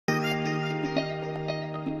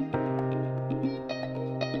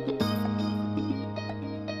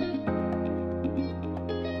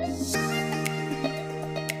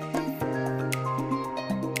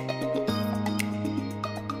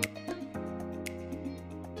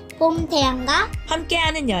봄태양과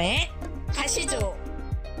함께하는 여행 가시죠.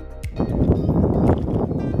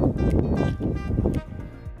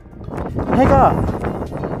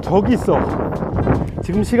 해가 저기 있어.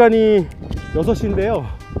 지금 시간이 6시인데요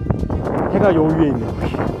해가 요 위에 있네요.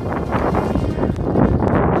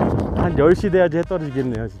 한 10시 돼야지 해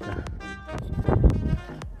떨어지겠네요. 진짜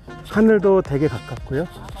하늘도 되게 가깝고요.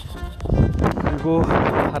 그리고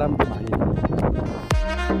바람도 많이 나요.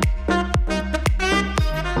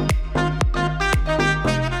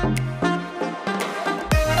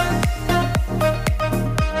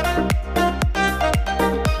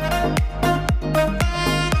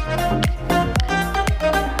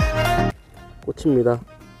 꽃입니다.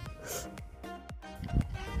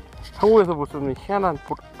 한국에서 볼 수 있는 희한한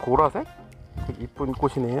보라색? 되게 이쁜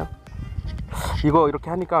꽃이네요. 이거 이렇게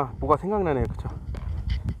하니까 뭐가 생각나네요. 그쵸?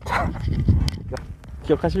 자,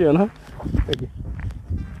 기억하시려나?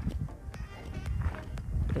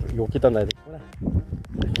 여기다 놔야 되겠구나.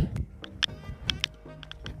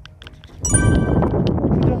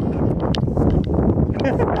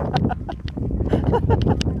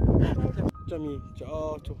 점이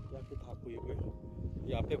저쪽 앞에 다 보이고요.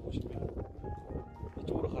 이 앞에 보시면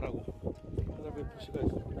이쪽으로 가라고 하늘별 표시가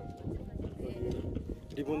있습니다. 여기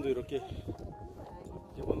리본도 이렇게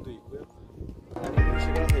리본도 있고요.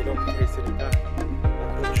 표시가 이렇게 돼 있으니까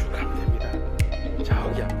앞으로 쭉 가면 됩니다.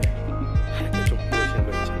 저기 앞에 하얗게 좀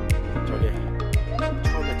보이시는 거 있죠? 저게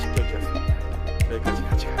처음에 직격이었습니다. 여기까지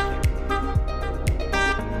같이 갈게요.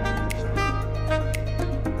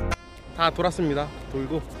 다 돌았습니다.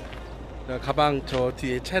 돌고 가방 저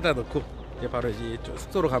뒤에 차에다 넣고 이제 바로 이제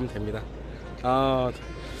숙소로 가면 됩니다.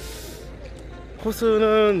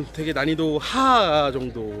 코스는 되게 난이도 하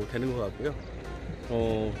정도 되는 것 같고요.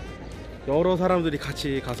 여러 사람들이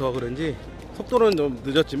같이 가서 그런지 속도는 좀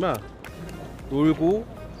늦었지만 놀고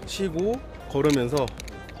쉬고 걸으면서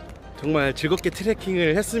정말 즐겁게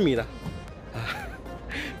트레킹을 했습니다.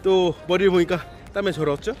 또 머리를 보니까 땀에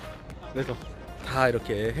절었죠? 그래서 다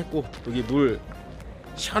이렇게 했고, 여기 물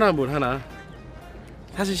시원한 물 하나,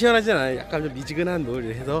 사실 시원하진 않아요. 약간 좀 미지근한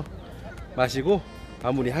물을 해서 마시고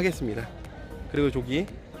마무리 하겠습니다. 그리고 저기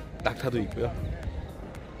낙타도 있고요.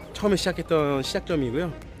 처음에 시작했던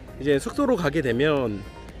시작점이고요. 이제 숙소로 가게 되면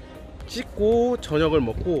씻고 저녁을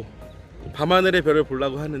먹고 밤하늘의 별을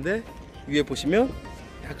보려고 하는데, 위에 보시면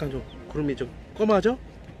약간 좀 구름이 좀 검하죠?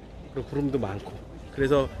 그리고 구름도 많고,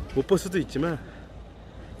 그래서 못 볼 수도 있지만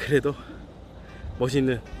그래도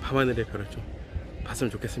멋있는 밤하늘의 별을 좀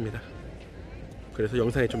봤으면 좋겠습니다. 그래서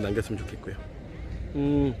영상에 좀 남겼으면 좋겠고요.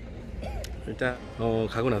 일단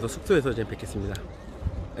가고 나서 숙소에서 이제 뵙겠습니다.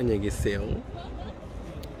 안녕히 계세요.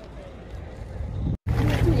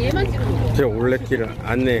 제 올레길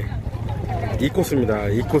안내 이 코스입니다.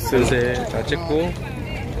 이 코스에 다 찍고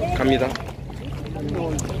갑니다.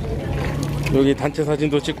 여기 단체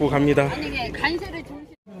사진도 찍고 갑니다.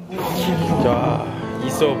 자,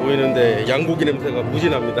 있어 보이는데 양고기 냄새가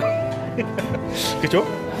무진합니다. 그쵸?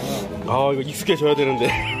 아, 이거 익숙해져야 되는데.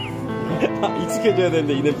 익숙해져야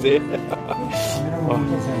되는데 이 냄새.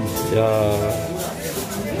 야,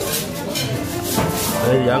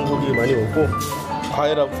 양고기 많이 먹고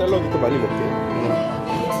과일하고 샐러드도 많이 먹게요.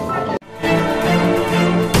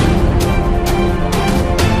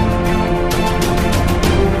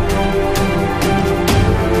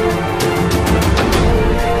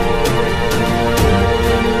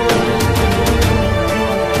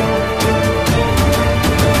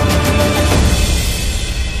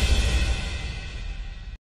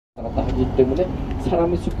 때문에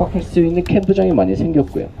사람이 숙박할 수 있는 캠프장이 많이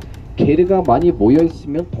생겼고요. 게르가 많이 모여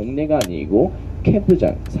있으면 동네가 아니고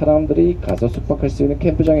캠프장, 사람들이 가서 숙박할 수 있는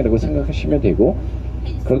캠프장이라고 생각하시면 되고,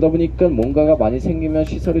 그러다 보니까 뭔가가 많이 생기면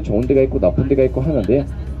시설이 좋은 데가 있고 나쁜 데가 있고 하는데,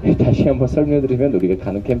 다시 한번 설명드리면 우리가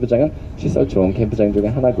가는 캠프장은 시설 좋은 캠프장 중에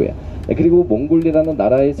하나고요. 그리고 몽골이라는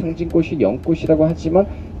나라의 상징꽃이 영꽃이라고 하지만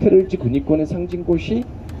테렐지 국립공원의 상징꽃이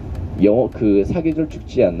그 사계절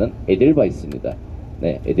죽지 않는 에델바이스입니다.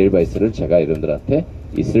 네, 에델바이스를 제가 여러분들한테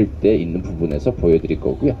있을 때 있는 부분에서 보여드릴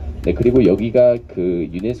거고요. 네, 그리고 여기가 그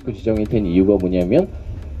유네스코 지정이 된 이유가 뭐냐면,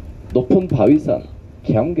 높은 바위산,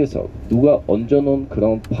 계암괴석, 누가 얹어놓은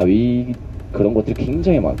그런 바위, 그런 것들이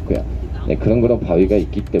굉장히 많고요. 네, 그런 바위가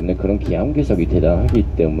있기 때문에, 그런 계암괴석이 대단하기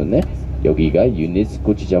때문에 여기가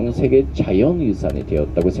유네스코 지정 세계 자연유산이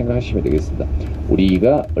되었다고 생각하시면 되겠습니다.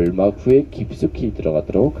 우리가 얼마 후에 깊숙이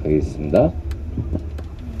들어가도록 하겠습니다.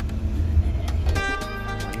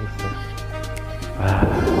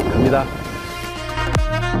 갑니다.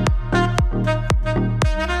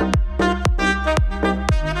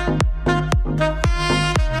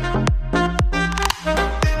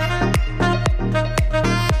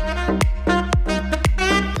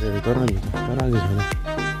 떠나기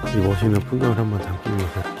전에 이 멋있는 풍경을 한번 담기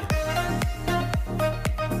위해서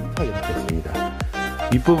이렇게 했습니다.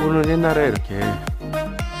 윗부분은 옛날에 이렇게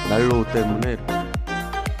난로 때문에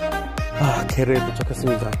게르에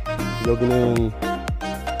도착했습니다. 여기는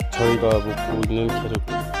저희가 묵고 있는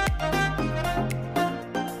게르구경.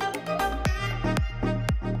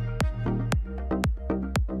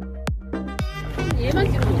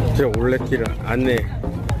 제가 올레길 안내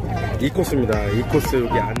이 코스입니다. 이 코스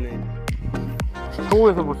여기 안내.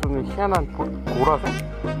 한국에서 볼 수 있는 희한한 보라색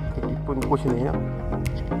되게 이쁜 꽃이네요.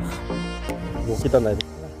 여기다 놔야 돼.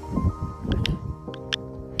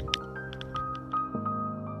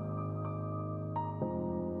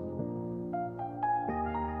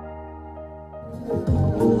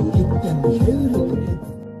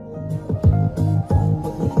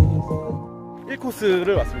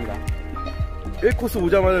 코스를 왔습니다. 1코스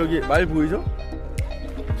오자마자 여기 말 보이죠?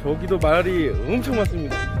 저기도 말이 엄청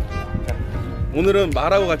많습니다. 자, 오늘은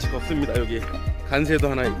말하고 같이 걷습니다. 여기 간새도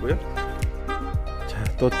하나 있고요. 자,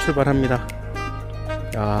 또 출발합니다.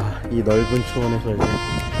 야, 이 넓은 초원에서 이제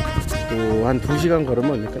또 한 2시간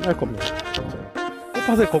걸으면 끝날 겁니다.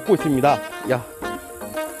 꽃밭을 걷고 있습니다. 야,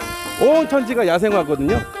 온 천지가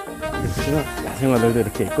야생화거든요. 야생화들도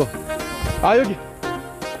이렇게 있고, 아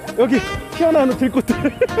여기 튀어나오는 들꽃들.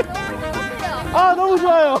 아, 너무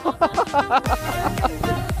좋아요.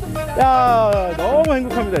 야, 너무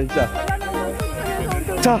행복합니다 진짜.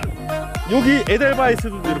 자, 여기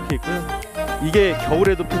에델바이스도 이렇게 있고요. 이게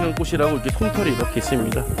겨울에도 피는 꽃이라고 이렇게 솜털이 이렇게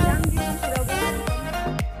있습니다.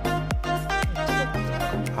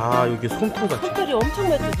 아, 여기 솜털 같이. 솜털이 엄청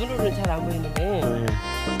많죠. 눈으로는 잘 안 보이는데. 네.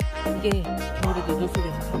 이게 겨울에도 눈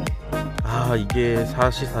속에서 살아요. 아, 이게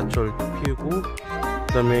사시사철 피우고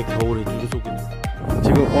그 다음에 겨울에 눈 속에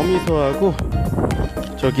지금 어미소하고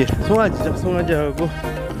저기 송아지죠. 송아지하고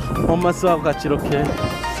엄마스하고 같이 이렇게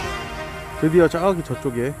드디어 저기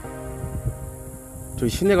저쪽에 저기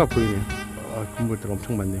시내가 보이네요. 아, 건물들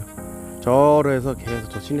엄청 많네요. 저로 해서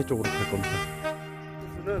계속 저 시내 쪽으로 갈 겁니다.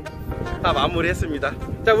 코스는 다 마무리했습니다.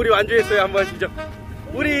 자, 우리 완주했어요. 한번 하시죠.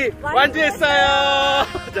 우리 완주했어요.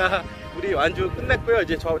 자, 우리 완주 끝냈고요.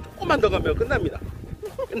 이제 저 조금만 더 가면 끝납니다.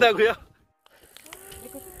 끝나고요.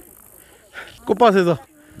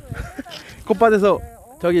 꽃밭에서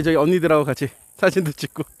저기 언니들하고 같이 사진도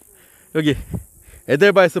찍고, 여기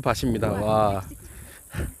에델바이스 밭입니다. 와,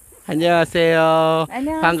 안녕하세요.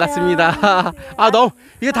 안녕하세요. 반갑습니다. 아, 너무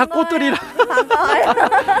이게 다 꽃들이라. 반가워요.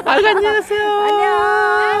 아, 안녕하세요.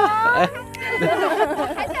 안녕.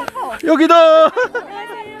 여기도.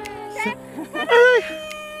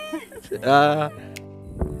 아,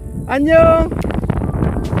 안녕.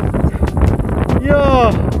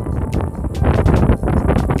 이야.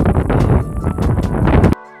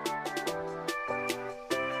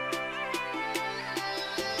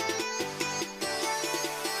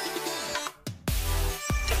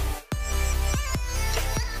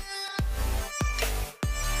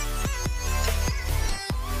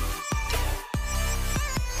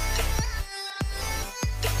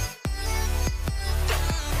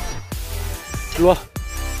 일로와,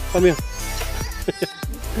 가면.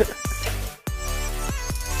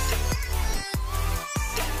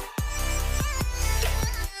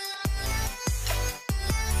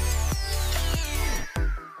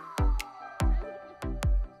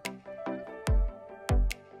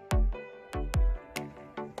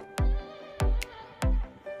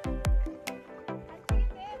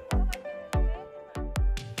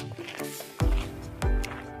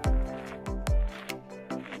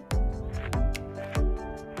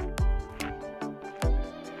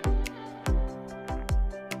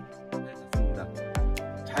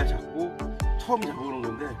 잘 잡고 처음 잡아보는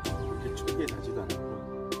건데 그렇게 춥게 자지도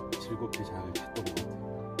않고 즐겁게 잘 잡던 것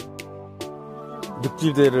같아요.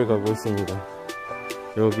 늪지대를 가고 있습니다.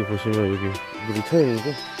 여기 보시면 여기 물이 차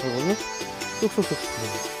있는데 저거는 쏙쏙쏙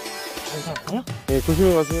잘 잡아요? 네,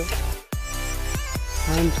 조심히 가세요.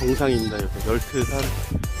 산 정상입니다. 여기 열트산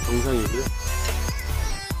정상이고요.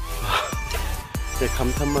 네,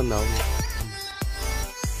 감탄만 나오고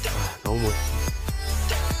너무 멋있습니다.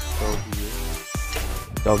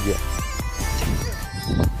 여기요.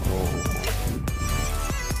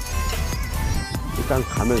 일단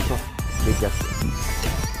가면서 얘기할게요.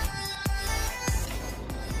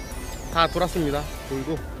 다 돌았습니다.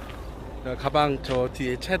 돌고 가방 저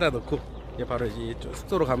뒤에 차에다 넣고 이제 바로 이제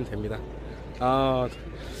숙소로 가면 됩니다.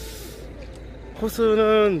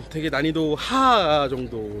 코스는 되게 난이도 하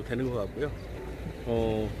정도 되는 것 같고요.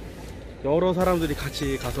 여러 사람들이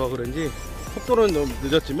같이 가서 그런지 속도는 좀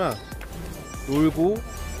늦었지만 놀고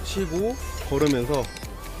쉬고 걸으면서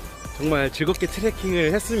정말 즐겁게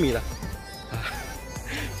트레킹을 했습니다.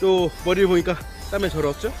 또 머리를 보니까 땀에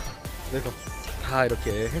절었죠? 그래서 다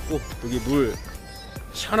이렇게 했고, 여기 물,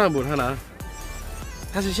 시원한 물 하나,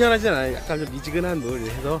 사실 시원하진 않아요. 약간 좀 미지근한 물을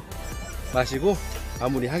해서 마시고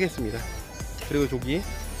마무리 하겠습니다. 그리고 저기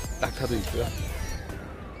낙타도 있고요.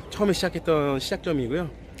 처음에 시작했던 시작점이고요.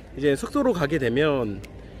 이제 숙소로 가게 되면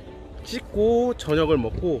씻고 저녁을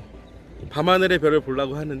먹고 밤하늘의 별을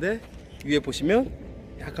보려고 하는데, 위에 보시면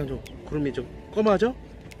약간 좀 구름이 좀 검하죠?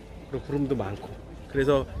 그리고 구름도 많고,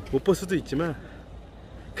 그래서 못 볼 수도 있지만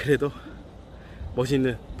그래도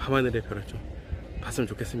멋있는 밤하늘의 별을 좀 봤으면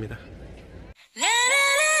좋겠습니다.